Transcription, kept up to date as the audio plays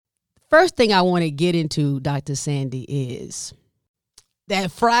First thing I want to get into, Dr. Sandy, is that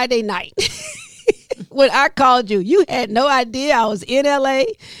Friday night when I called you. You had no idea I was in LA.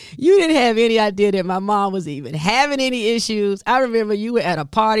 You didn't have any idea that my mom was even having any issues. I remember you were at a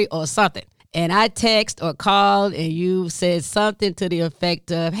party or something. And I text or called and you said something to the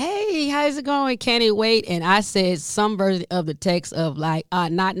effect of, hey, how's it going? Can't it wait? And I said some version of the text of like,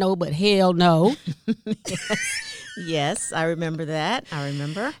 not no, but hell no. Yes, I remember that. I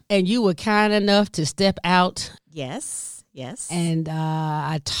remember. And you were kind enough to step out. Yes. And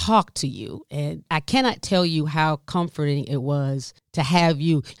I talked to you. And I cannot tell you how comforting it was to have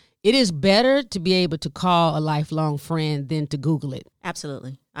you. It is better to be able to call a lifelong friend than to Google it.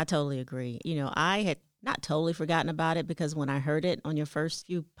 Absolutely. I totally agree. I had not totally forgotten about it because when I heard it on your first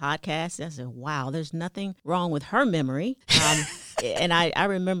few podcasts, I said, wow, there's nothing wrong with her memory. And I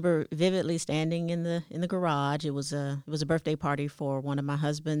remember vividly standing in the garage. It was a birthday party for one of my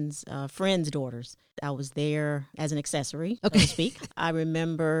husband's friend's daughters. I was there as an accessory, so to speak. I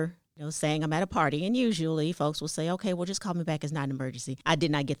remember saying I'm at a party, and usually folks will say, okay, well, just call me back. It's not an emergency. I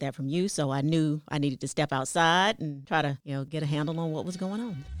did not get that from you, so I knew I needed to step outside and try to, get a handle on what was going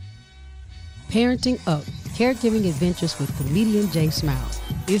on. Parenting Up, Caregiving Adventures with comedian Jay Smiles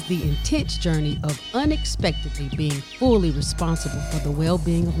is the intense journey of unexpectedly being fully responsible for the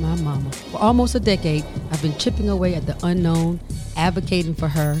well-being of my mama. For almost a decade, I've been chipping away at the unknown, advocating for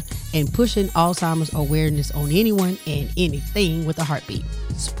her, and pushing Alzheimer's awareness on anyone and anything with a heartbeat.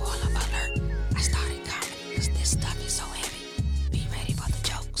 Spoiler alert, I started comedy because this stuff is so heavy. Be ready for the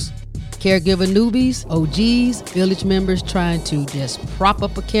jokes. Caregiver newbies, OGs, village members trying to just prop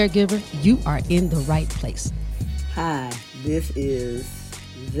up a caregiver, you are in the right place. Hi, this is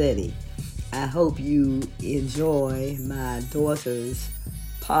Zeddy. I hope you enjoy my daughter's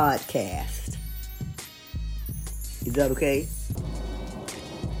podcast. Is that okay?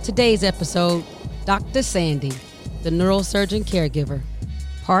 Today's episode, Dr. Sandy, the neurosurgeon caregiver,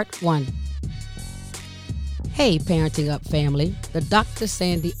 Part 1. Hey, Parenting Up family. The Dr.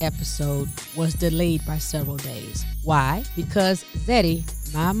 Sandy episode was delayed by several days. Why? Because Zeddy,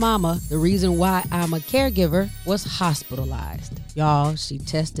 my mama, the reason why I'm a caregiver, was hospitalized. Y'all, she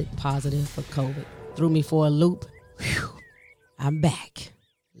tested positive for COVID. Threw me for a loop. Whew. I'm back.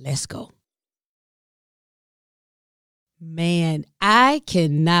 Let's go. Man, I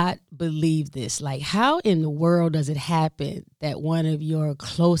cannot believe this. Like, how in the world does it happen that one of your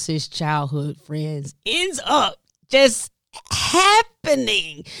closest childhood friends ends up just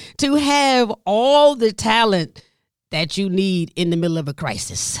happening to have all the talent that you need in the middle of a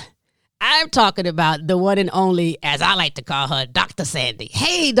crisis? I'm talking about the one and only, as I like to call her, Dr. Sandy.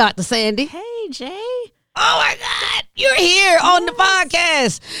 Hey, Dr. Sandy. Hey, Jay. Oh, my God. You're here on the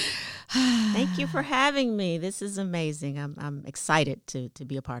podcast. Thank you for having me. This is amazing. I'm excited to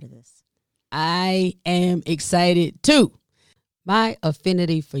be a part of this. I am excited too. My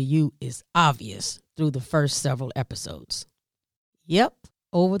affinity for you is obvious through the first several episodes. Yep,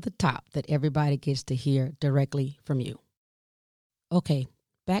 over the top that everybody gets to hear directly from you. Okay,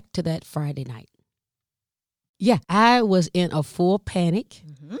 back to that Friday night. Yeah, I was in a full panic.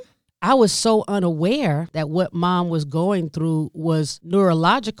 Mm-hmm. I was so unaware that what mom was going through was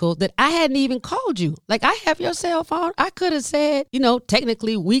neurological that I hadn't even called you. Like, I have your cell phone. I could have said,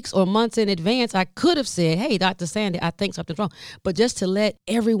 technically weeks or months in advance, I could have said, hey, Dr. Sandy, I think something's wrong. But just to let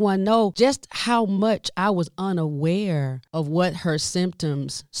everyone know just how much I was unaware of what her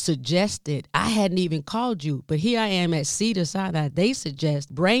symptoms suggested, I hadn't even called you. But here I am at Cedars-Sinai. They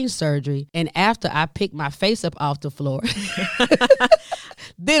suggest brain surgery. And after I picked my face up off the floor,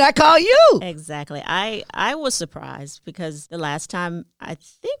 then I called you. Exactly. I was surprised because the last time I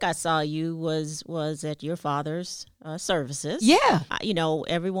think I saw you was at your father's services. Yeah.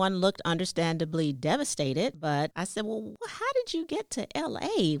 Everyone looked understandably devastated, but I said, well, how did you get to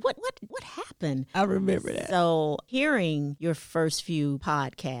LA? What happened? I remember that. So hearing your first few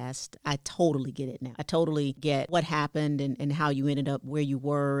podcasts, I totally get it now. I totally get what happened and how you ended up where you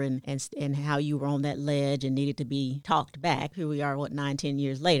were and how you were on that ledge and needed to be talked back. Here we are, 9-10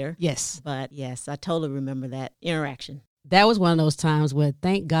 years later. Yes. But yes, I totally remember that interaction. That was one of those times where,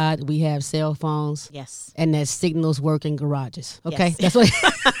 thank God, we have cell phones. Yes. And that signals work in garages. Okay? Yes. That's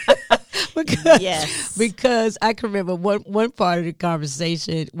what. because I can remember one part of the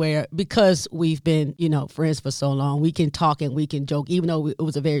conversation where, because we've been, friends for so long, we can talk and we can joke, even though it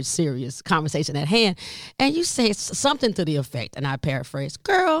was a very serious conversation at hand. And you say something to the effect, and I paraphrase,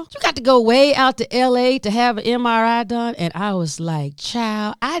 "Girl, you got to go way out to LA to have an MRI done." And I was like,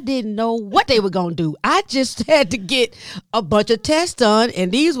 "Child, I didn't know what they were going to do. I just had to get a bunch of tests done.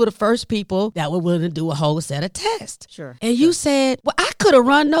 And these were the first people that were willing to do a whole set of tests." Sure. And you said, "Well, I could have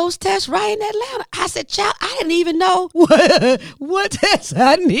run those tests right in Atlanta." I said, "Child, I didn't even know what tests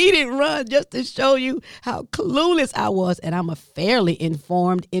I needed run, just to show you how clueless I was." And I'm a fairly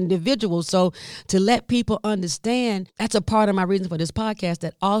informed individual. So to let people understand, that's a part of my reason for this podcast,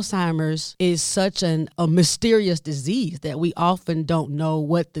 that Alzheimer's is such a mysterious disease that we often don't know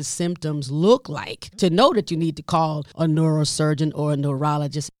what the symptoms look like to know that you need to call a neurosurgeon or a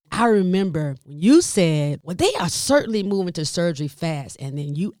neurologist. I remember when you said, "Well, they are certainly moving to surgery fast." And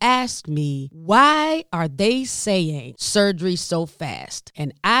then you asked me, "Why are they saying surgery so fast?"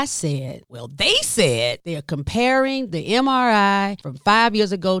 And I said, "Well, they said they're comparing the MRI from 5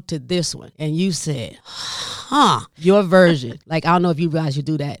 years ago to this one." And you said, your version. Like, I don't know if you realize you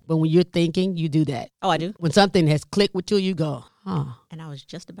do that, but when you're thinking, you do that. Oh, I do? When something has clicked with you, you go, And I was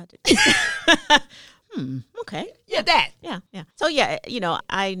just about to... Okay. Yeah, that. Yeah. So,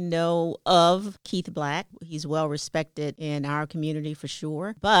 I know of Keith Black. He's well respected in our community for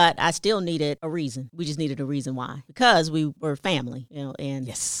sure. But I still needed a reason. We just needed a reason why. Because we were family, and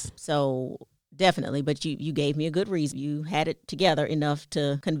yes. So definitely. But you gave me a good reason. You had it together enough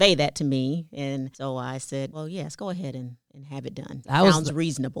to convey that to me. And so I said, well, yes, go ahead and have it done. Sounds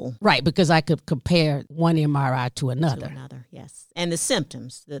reasonable. Right, because I could compare one MRI to another. Yes. And the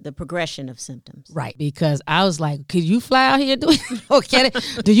symptoms, the progression of symptoms. Right, because I was like, "Could you fly out here and do it? Okay,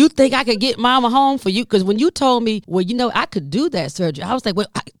 do you think I could get mama home for you?" Because when you told me, "Well, I could do that surgery," I was like,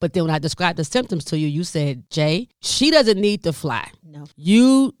 but then when I described the symptoms to you, you said, "Jay, she doesn't need to fly. No.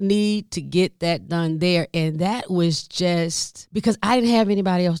 You need to get that done there." And that was just because I didn't have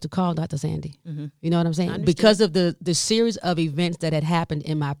anybody else to call Dr. Sandy. Mm-hmm. You know what I'm saying? Because of the series of events that had happened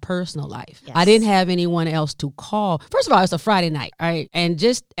in my personal life. Yes. I didn't have anyone else to call. First of all, it's a Friday night, right? And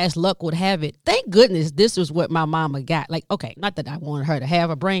just as luck would have it, thank goodness this was what my mama got. Like, okay, not that I wanted her to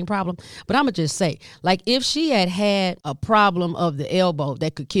have a brain problem, but I'm going to just say, like, if she had a problem of the elbow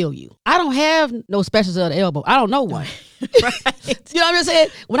that could kill you, I don't have no specialist of the elbow. I don't know one. Right. You know what I'm saying?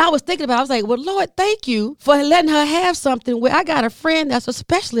 When I was thinking about it, I was like, well, Lord, thank you for letting her have something where I got a friend that's a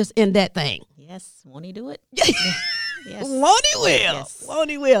specialist in that thing. Yes. Won't he do it? Yes. Won't he will. Yes. Won't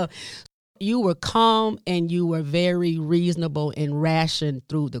he will. You were calm and you were very reasonable and rationed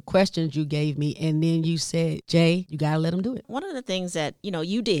through the questions you gave me. And then you said, "Jay, you got to let him do it." One of the things that,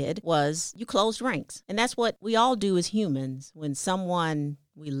 you did was you closed ranks. And that's what we all do as humans. When someone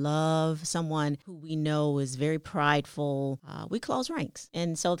we love, someone who we know is very prideful, we close ranks.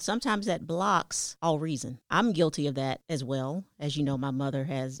 And so sometimes that blocks all reason. I'm guilty of that as well. As you know, my mother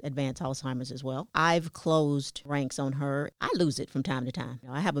has advanced Alzheimer's as well. I've closed ranks on her. I lose it from time to time.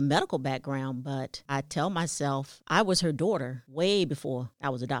 I have a medical background, but I tell myself I was her daughter way before I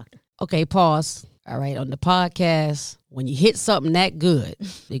was a doctor. Okay, pause. All right, on the podcast, when you hit something that good,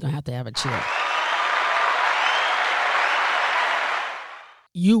 you're going to have a chill.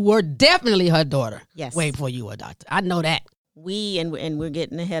 You were definitely her daughter. Yes. Way before you were a doctor. I know that. We're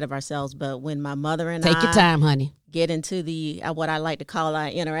getting ahead of ourselves, but when my mother and Take your time, honey. Get into the what I like to call our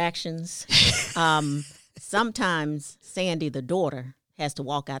interactions, sometimes Sandy, the daughter, has to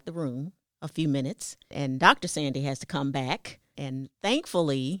walk out the room a few minutes, and Dr. Sandy has to come back. And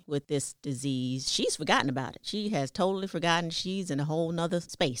thankfully, with this disease, she's forgotten about it. She has totally forgotten. She's in a whole nother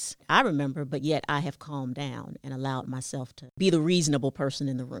space. I remember, but yet I have calmed down and allowed myself to be the reasonable person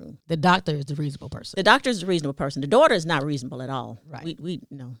in the room. The doctor is the reasonable person. The doctor is the reasonable person. The daughter is not reasonable at all. Right.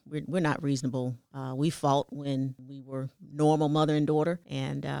 We're not reasonable. We fought when we were normal mother and daughter,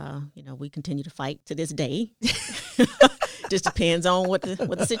 and we continue to fight to this day. Just depends on what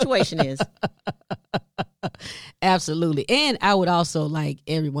the situation is. Absolutely. And I would also like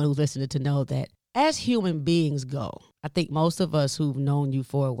everyone who's listening to know that as human beings go, I think most of us who've known you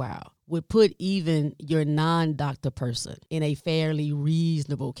for a while would put even your non-doctor person in a fairly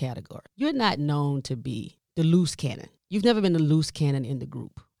reasonable category. You're not known to be the loose cannon. You've never been the loose cannon in the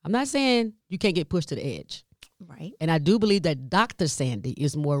group. I'm not saying you can't get pushed to the edge. Right. And I do believe that Dr. Sandy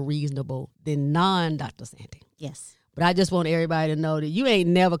is more reasonable than non-Dr. Sandy. Yes. But I just want everybody to know that you ain't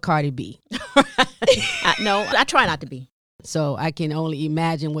never Cardi B. No, I try not to be. So I can only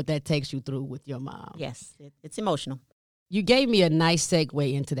imagine what that takes you through with your mom. Yes, it's emotional. You gave me a nice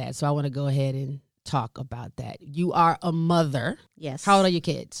segue into that, so I want to go ahead and talk about that. You are a mother. Yes. How old are your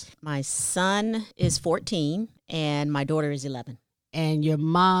kids? My son is 14 and my daughter is 11. And your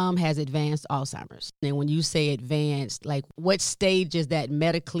mom has advanced Alzheimer's. And when you say advanced, like what stage is that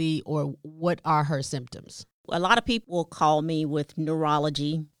medically, or what are her symptoms? A lot of people will call me with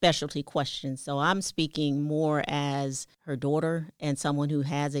neurology specialty questions. So I'm speaking more as her daughter and someone who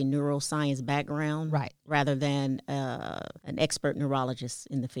has a neuroscience background, Right. rather than an expert neurologist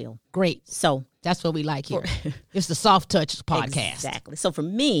in the field. Great. So That's what we like here. It's the Soft Touch podcast. Exactly. So for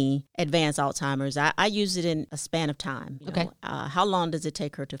me, advanced Alzheimer's, I use it in a span of time. Okay. How long does it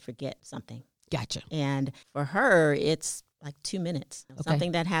take her to forget something? Gotcha. And for her, it's like 2 minutes. Okay.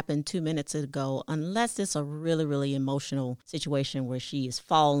 Something that happened 2 minutes ago, unless it's a really, really emotional situation where she is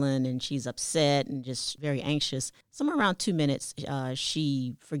fallen and she's upset and just very anxious. Somewhere around 2 minutes,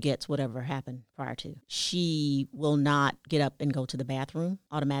 she forgets whatever happened prior to. She will not get up and go to the bathroom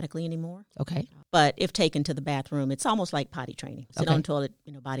automatically anymore. Okay. But if taken to the bathroom, it's almost like potty training. Sit Okay. on the toilet,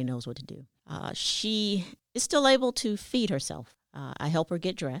 body knows what to do. She is still able to feed herself. I help her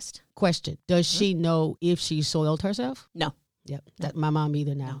get dressed. Question. Does she know if she soiled herself? No. Yep. That my mom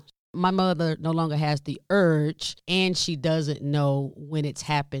either now. No. My mother no longer has the urge, and she doesn't know when it's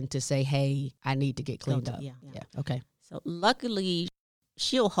happened to say, hey, I need to get cleaned Go to- up. yeah. Okay. So luckily,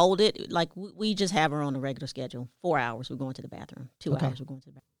 she'll hold it. Like we just have her on a regular schedule. 4 hours, we're going to the bathroom. 2 Okay. hours, we're going to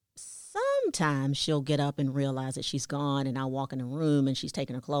the bathroom. Sometimes she'll get up and realize that she's gone, and I'll walk in the room and she's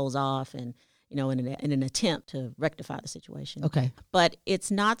taking her clothes off, and in an attempt to rectify the situation. Okay. But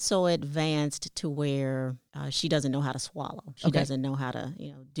it's not so advanced to where she doesn't know how to swallow. She Okay. doesn't know how to,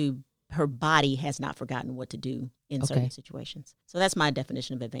 do. Her body has not forgotten what to do in Okay. certain situations. So that's my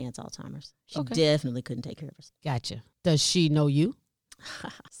definition of advanced Alzheimer's. She Okay. definitely couldn't take care of herself. Gotcha. Does she know you?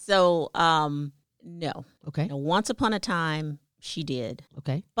 So, no. Okay. Once upon a time, she did.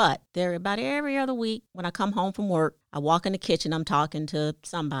 Okay. But there, about every other week, when I come home from work, I walk in the kitchen, I'm talking to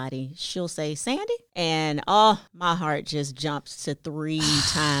somebody. She'll say, Sandy? And, my heart just jumps to 3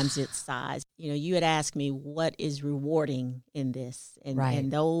 times its size. You had asked me what is rewarding in this. And, Right.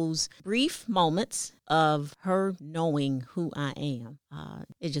 and those brief moments of her knowing who I am,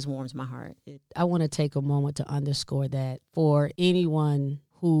 it just warms my heart. I want to take a moment to underscore that for anyone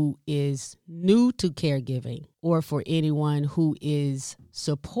who is new to caregiving, or for anyone who is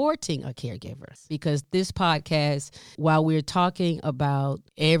supporting a caregiver, because this podcast, while we're talking about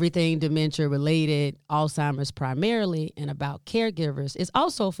everything dementia related, Alzheimer's primarily, and about caregivers, it's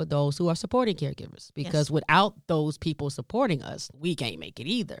also for those who are supporting caregivers, because Yes. without those people supporting us, we can't make it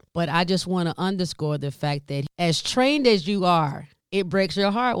either. But I just want to underscore the fact that as trained as you are, it breaks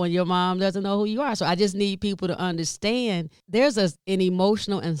your heart when your mom doesn't know who you are. So I just need people to understand there's an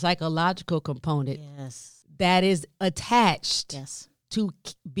emotional and psychological component Yes. that is attached Yes. to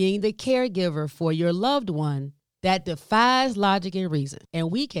being the caregiver for your loved one that defies logic and reason.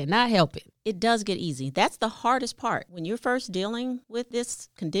 And we cannot help it. It does get easy. That's the hardest part. When you're first dealing with this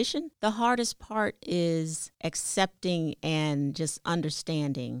condition, the hardest part is accepting and just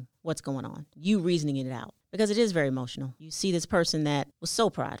understanding what's going on. You reasoning it out. Because it is very emotional. You see this person that was so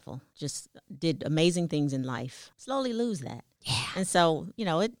prideful, just did amazing things in life, slowly lose that. Yeah. And so,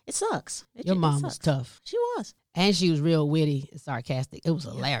 it sucks. Your mom was sucks. tough. She was. And she was real witty and sarcastic. It was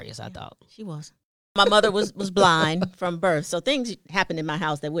hilarious, I thought. She was. My mother was blind from birth. So things happened in my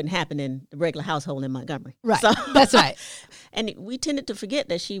house that wouldn't happen in the regular household in Montgomery. Right. So, That's right. And we tended to forget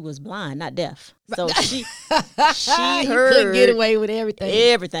that she was blind, not deaf. So she You heard couldn't get away with everything.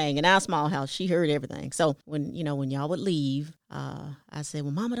 everything in our small house. She heard everything. So when y'all would leave, I said,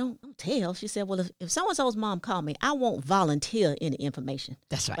 well, Mama, don't tell. She said, well, if so-and-so's mom called me, I won't volunteer any information.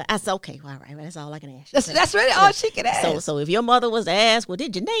 That's right. But I said, okay, well, all right, well, that's all I can ask. That's really all she could ask. So if your mother was to ask, well,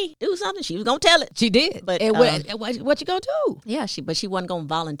 did Janae do something? She was going to tell it. She did. But, and what you gonna do? Yeah, but she wasn't going to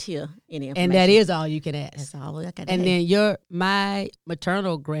volunteer any information. And that is all you can ask. That's all I can And ask. then my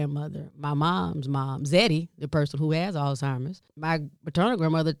maternal grandmother, my mom's mom, Zeddy, the person who has Alzheimer's, my maternal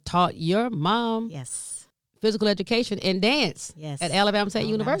grandmother taught your mom Yes. physical education and dance Yes. at Alabama State Oh,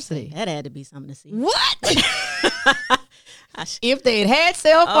 University. That had to be something to see. What? I If they had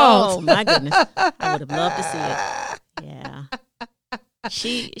cell phones. Oh my goodness, I would have loved to see it. Yeah,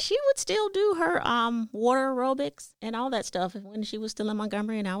 she would still do her water aerobics and all that stuff when she was still in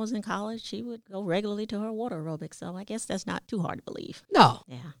Montgomery and I was in college. She would go regularly to her water aerobics, so I guess that's not too hard to believe. No.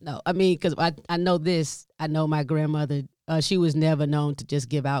 Yeah, No. I mean, because I know this. I know my grandmother She was never known to just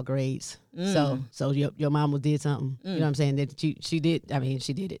give out grades. So your mama did something. You know what I'm saying? That she did. I mean,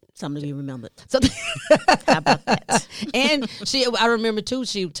 she did it. Something to be remembered. Something. How about that? And I remember too,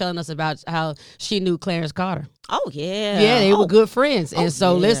 she telling us about how she knew Clarence Carter. Oh, yeah. Yeah, they were good friends. And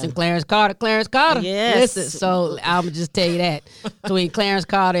so, yeah. Listen, Clarence Carter. Yes. Listen, so I'm going to just tell you that. Between Clarence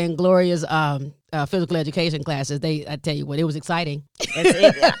Carter and Gloria's physical education classes, I tell you what, it was exciting.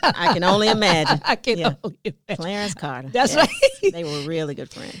 I can only imagine. I can only imagine. Clarence Carter. That's yes. right. They were really good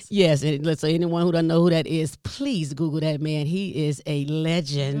friends. Yes, and listen, anyone who doesn't know who that is, please Google that man. He is a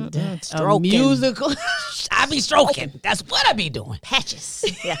legend. A musical. I be stroking. That's what I be doing. Patches.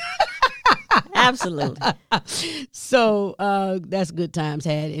 Yeah. Absolutely. So that's good times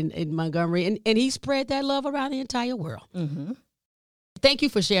had in Montgomery. And he spread that love around the entire world. Mm-hmm. Thank you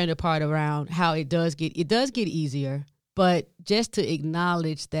for sharing the part around how it does get easier. But just to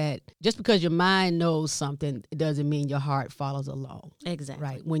acknowledge that just because your mind knows something, it doesn't mean your heart follows along. Exactly.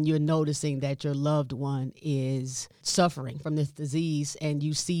 Right. When you're noticing that your loved one is suffering from this disease and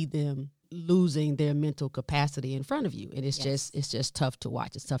you see them losing their mental capacity in front of you. And it's just tough to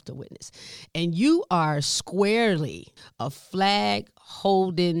watch. It's tough to witness. And you are squarely a flag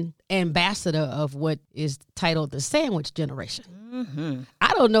holding ambassador of what is titled the sandwich generation. Mm-hmm.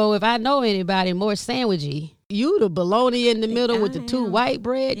 I don't know if I know anybody more sandwichy. You the bologna in the middle with the two white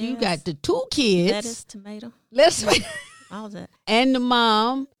bread. Yes. You got the two kids. Lettuce, tomato. All of that. And the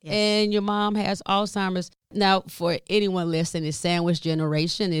mom. Yes. And your mom has Alzheimer's. Now, for anyone listening, the sandwich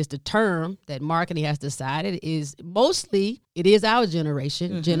generation is the term that marketing has decided is mostly, it is our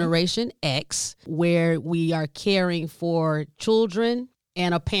generation, Generation X, where we are caring for children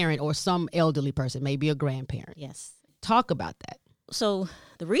and a parent or some elderly person, maybe a grandparent. Yes. Talk about that. So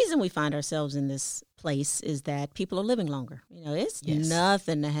the reason we find ourselves in this place is that people are living longer. You know, it's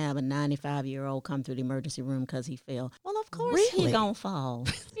nothing to have a 95-year-old come through the emergency room because he fell. Well, of course he gonna fall.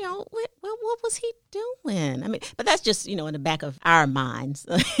 You know, what was he doing? I mean, but that's just, you know, in the back of our minds.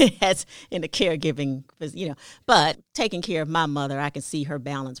 That's in the caregiving, you know. But taking care of my mother, I can see her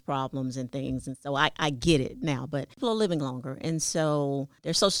balance problems and things. And so I get it now. But people are living longer. And so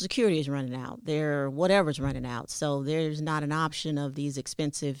their Social Security is running out. Their whatever's running out. So there's not an option of these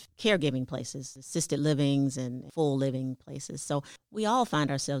expensive caregiving places, assisted livings and full living places. So we all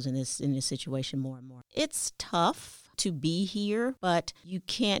find ourselves in this situation more and more. It's tough to be here, but you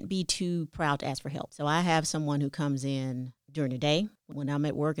can't be too proud to ask for help. So I have someone who comes in during the day when I'm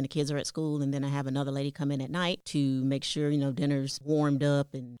at work and the kids are at school, and then I have another lady come in at night to make sure, you know, dinner's warmed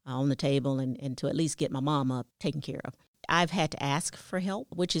up and on the table and to at least get my mom up taken care of. I've had to ask for help,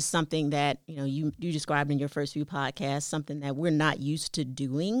 which is something that, you know, you described in your first few podcasts, something that we're not used to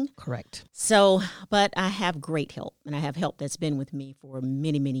doing. Correct. So, but I have great help, and I have help that's been with me for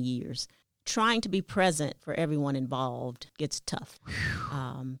many, many years. Trying to be present for everyone involved gets tough.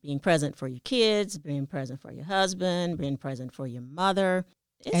 Being present for your kids, being present for your husband, being present for your mother.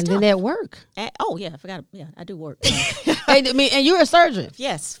 It's and tough. then at work. Oh, yeah, I forgot. Yeah, I do work. And you're a surgeon.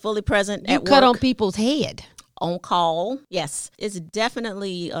 Yes, fully present you at work. You cut on people's head. On call. Yes, it's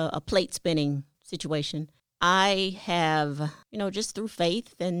definitely a plate spinning situation. I have, you know, just through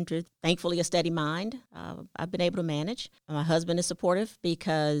faith and thankfully a steady mind, I've been able to manage. My husband is supportive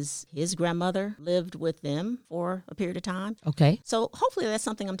because his grandmother lived with them for a period of time. Okay. So hopefully that's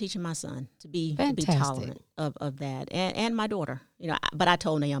something I'm teaching my son, to be tolerant of that. And my daughter, you know, but I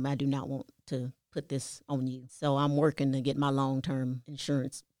told Naomi I do not want to put this on you. So I'm working to get my long-term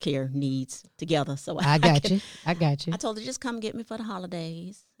insurance care needs together. So I got you. I told her, just come get me for the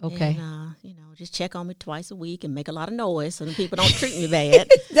holidays. Okay. And, you know, just check on me twice a week and make a lot of noise so that people don't treat me bad.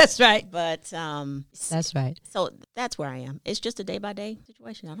 That's right. But that's right. So that's where I am. It's just a day-by-day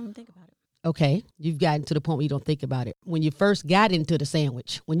situation. I don't even think about it. Okay. You've gotten to the point where you don't think about it. When you first got into the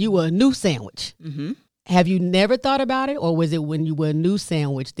sandwich, when you were a new sandwich, have you never thought about it? Or was it when you were a new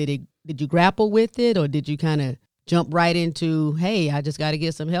sandwich, did you grapple with it? Or did you kind of jump right into, hey, I just got to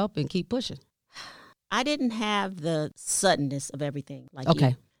get some help and keep pushing? I didn't have the suddenness of everything like okay.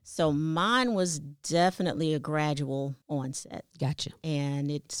 you. So mine was definitely a gradual onset. Gotcha. And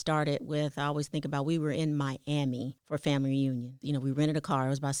it started with, I always think about, we were in Miami for a family reunion. You know, we rented a car. It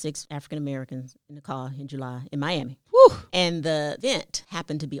was about 6 African Americans in the car in July in Miami. Whew. And the vent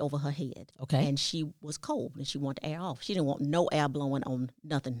happened to be over her head. Okay. And she was cold and she wanted air off. She didn't want no air blowing on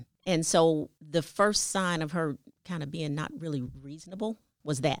nothing. And so the first sign of her kind of being not really reasonable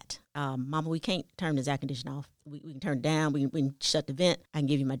was that, Mama, we can't turn this air conditioner off. We can turn it down. We can shut the vent. I can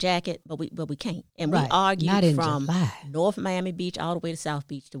give you my jacket, but we can't. And right. we argued from July. North Miami Beach all the way to South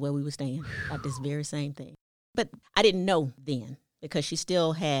Beach to where we were staying about this very same thing. But I didn't know then because she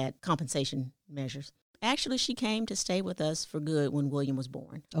still had compensation measures. Actually, she came to stay with us for good when William was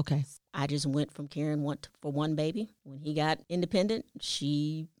born. Okay. I just went from caring for one baby. When he got independent,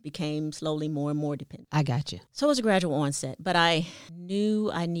 she became slowly more and more dependent. I got you. So it was a gradual onset, but I knew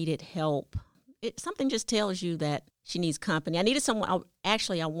I needed help. Something just tells you that she needs company. I needed someone.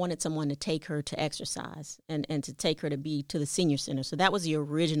 I wanted someone to take her to exercise and to take her to the senior center. So that was the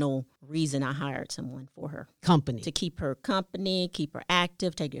original reason I hired someone for her. Company. To keep her company, keep her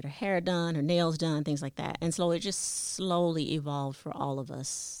active, take her hair done, her nails done, things like that. And so it just slowly evolved for all of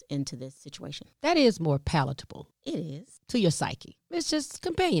us into this situation. That is more palatable. It is. To your psyche. It's just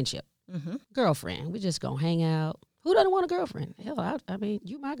companionship. Mm-hmm. Girlfriend. We're just going to hang out. Who doesn't want a girlfriend? Hell, I mean,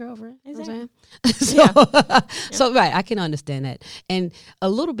 you my girlfriend. Exactly. You know what I'm saying? So, right, I can understand that. And a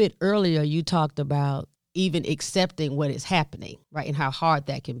little bit earlier, you talked about even accepting what is happening, right, and how hard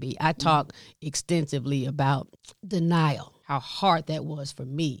that can be. I talked extensively about denial, how hard that was for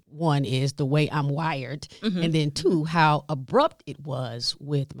me. One is the way I'm wired, and then two, how abrupt it was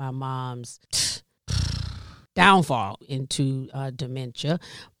with my mom's downfall into dementia.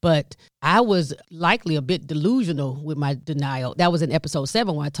 But I was likely a bit delusional with my denial. That was in episode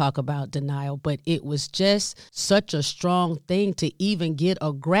 7 when I talk about denial, but it was just such a strong thing to even get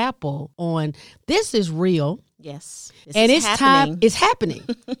a grapple on. This is real. Yes. And it's happening. It's happening.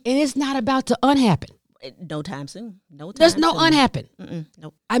 And it's not about to unhappen. No time soon. There's no unhappen.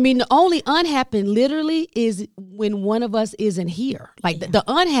 Nope. I mean, the only unhappen literally is when one of us isn't here. Like the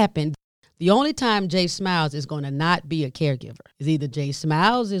unhappen. The only time Jay Smiles is going to not be a caregiver is either Jay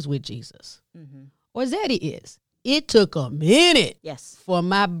Smiles is with Jesus or Zeddy is. It took a minute for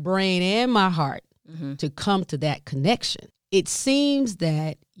my brain and my heart to come to that connection. It seems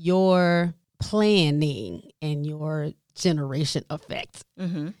that your planning and your generation effect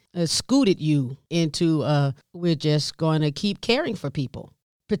scooted you into we're just going to keep caring for people.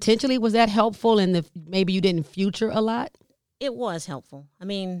 Potentially, was that helpful in maybe you didn't future a lot? It was helpful. I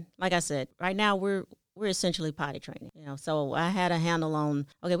mean, like I said, right now we're essentially potty training, so I had a handle on,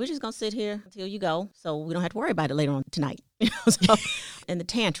 okay, we're just going to sit here until you go so we don't have to worry about it later on tonight. So, and the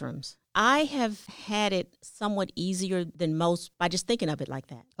tantrums. I have had it somewhat easier than most by just thinking of it like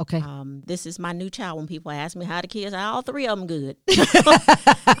that. Okay. This is my new child. When people ask me how the kids are, all 3 of them good.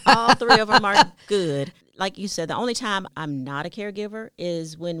 All 3 of them are good. Like you said, the only time I'm not a caregiver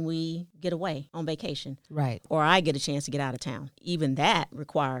is when we get away on vacation. Right. Or I get a chance to get out of town. Even that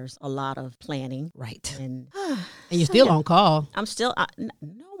requires a lot of planning. Right. And you're still on call. I'm still,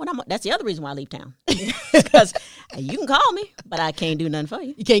 that's the other reason why I leave town. Because you can call me, but I can't do nothing for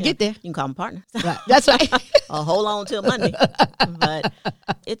you. You can't get there. You can call my partner. Right. That's right. I'll hold on till Monday. But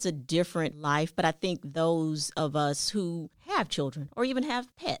it's a different life. But I think those of us who have children or even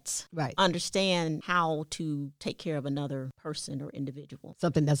have pets understand how to take care of another person or individual.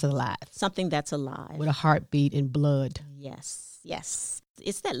 Something that's alive. Something that's alive. With a heartbeat and blood. Yes.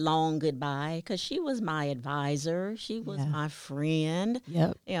 It's that long goodbye because she was my advisor. She was my friend.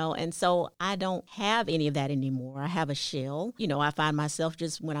 Yep. And so I don't have any of that anymore. I have a shell. I find myself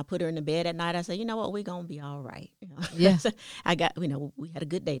just when I put her in the bed at night, I say, you know what, we're going to be all right. Yeah. I got, we had a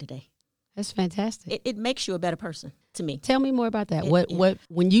good day today. That's fantastic. It makes you a better person to me. Tell me more about that. What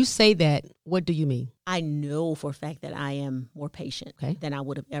when you say that, what do you mean? I know for a fact that I am more patient than I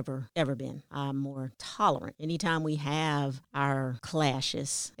would have ever been. I'm more tolerant. Anytime we have our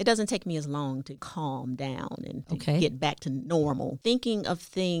clashes, it doesn't take me as long to calm down and to get back to normal. Thinking of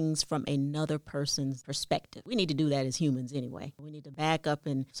things from another person's perspective. We need to do that as humans anyway. We need to back up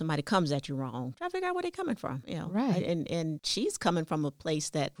and somebody comes at you wrong. Try to figure out where they're coming from. Right. And she's coming from a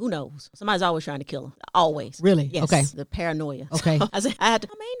place that, who knows? Somebody's always trying to kill her. Always. Really? Yes. Okay. The paranoia. Okay. So I said, ain't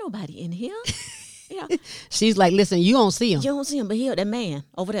nobody in here. She's like, listen, you don't see him. You don't see him, but that man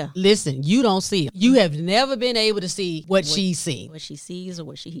over there. Listen, you don't see him. You have never been able to see what she's seen. What she sees or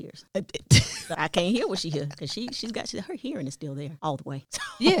what she hears. So I can't hear what she hears because her hearing is still there all the way.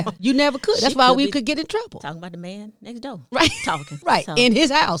 Yeah, you never could. That's why we could get in trouble. Talking about the man next door. Right. Talking. Right. So, in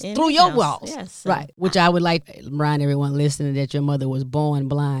his house, through your walls. Yes. So. Right. Which I would like to remind everyone listening that your mother was born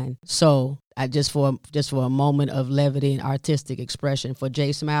blind. So I just for a moment of levity and artistic expression for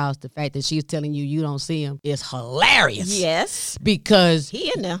Jay Smiles, the fact that she's telling you don't see him is hilarious. Yes. Because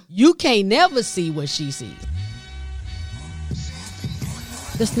he in there. You can't never see what she sees.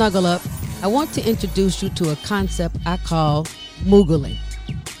 To snuggle up, I want to introduce you to a concept I call Moogling.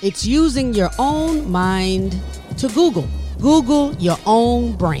 It's using your own mind to Google. Google your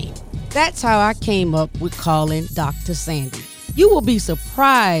own brain. That's how I came up with calling Dr. Sandy. You will be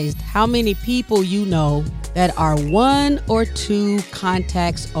surprised how many people you know that are 1 or 2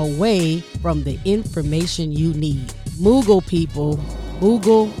 contacts away from the information you need. Moogle people.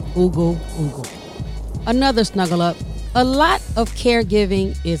 Moogle, Google, Google. another snuggle up. A lot of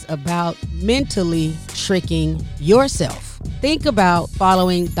caregiving is about mentally tricking yourself. Think about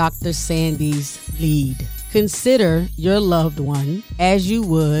following Dr. Sandy's lead. Consider your loved one as you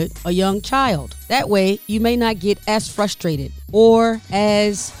would a young child. That way, you may not get as frustrated or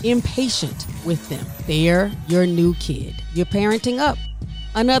as impatient with them. They're your new kid. You're parenting up.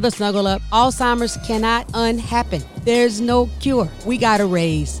 Another snuggle up, Alzheimer's cannot unhappen. There's no cure. We gotta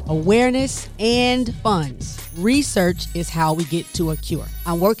raise awareness and funds. Research is how we get to a cure.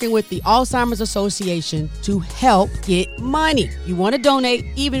 I'm working with the Alzheimer's Association to help get money. You wanna donate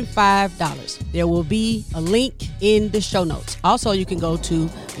even $5. There will be a link in the show notes. Also, you can go to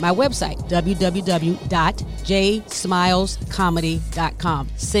my website, www.jsmilescomedy.com.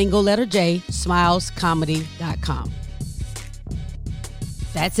 Single letter J, smilescomedy.com.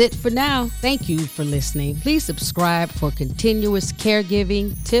 That's it for now. Thank you for listening. Please subscribe for continuous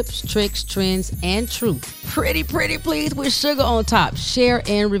caregiving, tips, tricks, trends, and truth. Pretty please with sugar on top. Share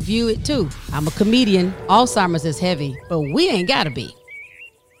and review it too. I'm a comedian. Alzheimer's is heavy, but we ain't gotta be.